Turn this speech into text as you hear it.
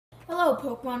Hello,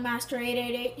 Pokemon Master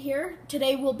 888 here.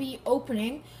 Today we'll be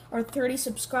opening our 30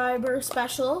 subscriber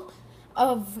special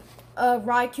of a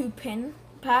Raikou pin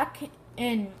pack.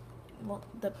 And, well,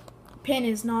 the pin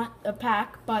is not a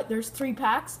pack, but there's 3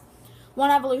 packs.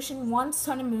 1 Evolution, 1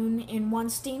 Sun and Moon, and 1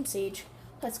 Steam Siege.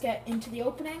 Let's get into the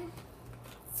opening.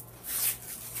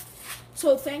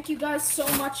 So thank you guys so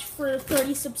much for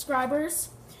 30 subscribers.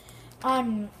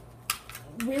 I'm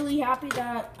really happy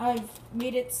that I've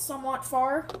made it somewhat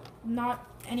far, not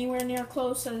anywhere near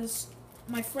close as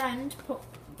my friend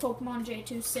Pokemon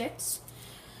J26,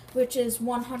 which is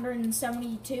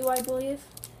 172, I believe.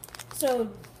 So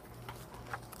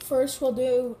first we'll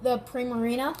do the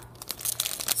Primarina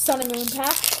Sun and Moon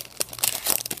pack.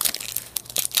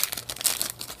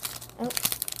 Oh.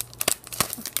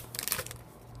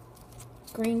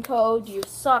 Green code, you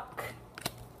suck.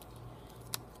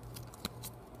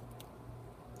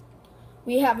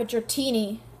 We have a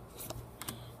Dratini,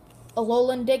 a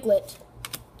Alolan Diglett,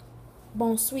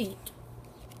 Bonsweet,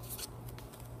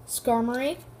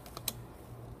 Skarmory,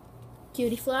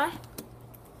 Cutiefly,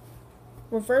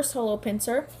 Reverse Holo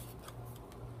Pinsir,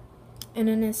 and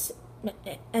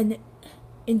an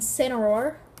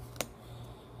Incineroar,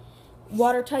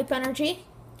 Water type Energy,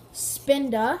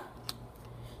 Spinda,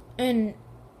 and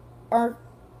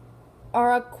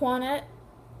Araquanet.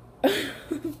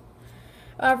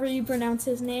 However you pronounce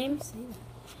his name.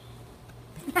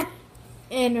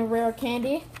 And a rare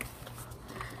candy.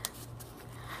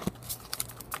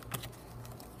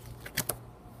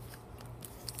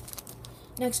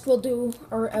 Next we'll do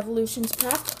our Evolutions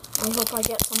pack. I hope I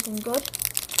get something good.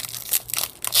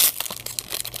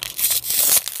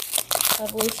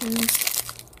 Evolutions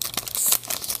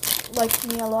like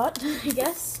me a lot, I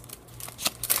guess.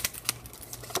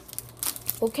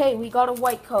 Okay, we got a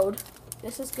white code.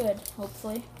 This is good,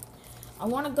 hopefully. I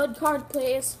want a good card,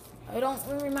 please. I don't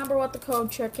remember what the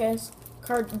code trick is.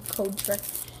 Card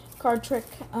trick.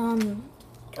 I'll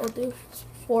do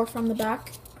 4 from the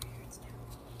back.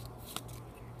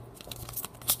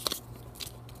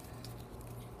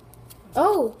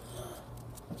 Oh!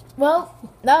 Well,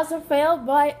 that was a fail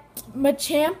by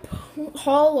Machamp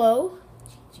Holo.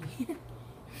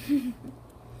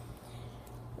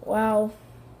 Wow.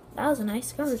 That was a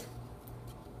nice card.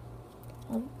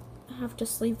 I'll have to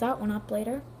sleeve that one up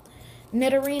later.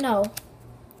 Nidorino,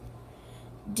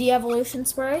 De-Evolution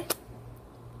Spray,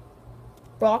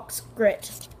 Box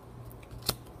Grit,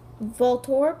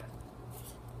 Voltorb,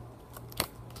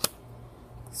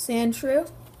 Sandshrew,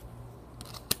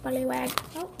 Bullywag,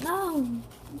 oh no,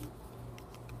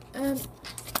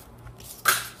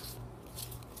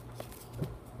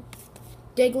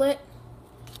 Diglett,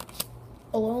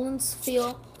 Alolan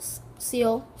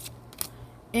Seal,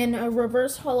 and a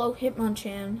Reverse Holo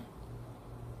Hitmonchan.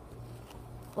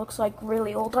 Looks like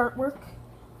really old artwork.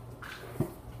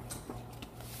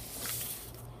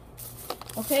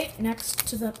 Okay, next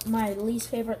to my least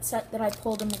favorite set that I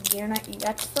pulled in the GearNet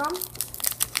EX from.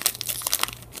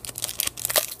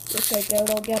 Which I doubt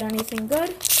I'll get anything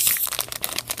good.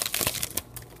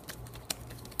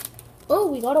 Oh,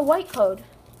 we got a white code.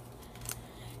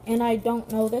 And I don't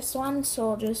know this one, so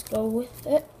I'll just go with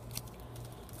it.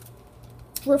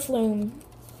 Drifloon,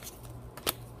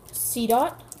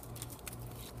 Seedot,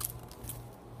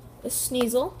 a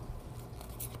Sneasel,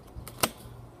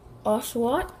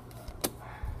 Oshawott,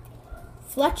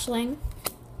 Fletchling,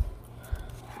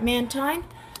 Mantine,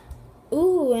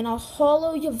 ooh, and a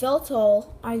Holo Yveltal.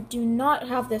 I do not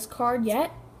have this card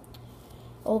yet.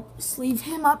 I'll sleeve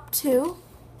him up too.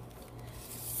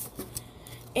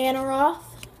 Anaroth,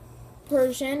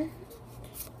 Persian,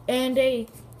 and a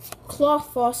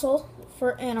Cloth Fossil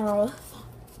for Anaroth.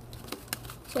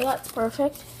 So that's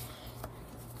perfect.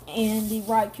 And the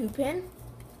Raikou pin.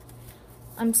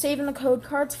 I'm saving the code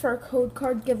cards for a code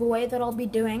card giveaway that I'll be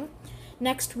doing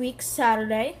next week,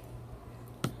 Saturday.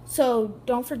 So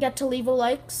don't forget to leave a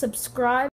like, subscribe.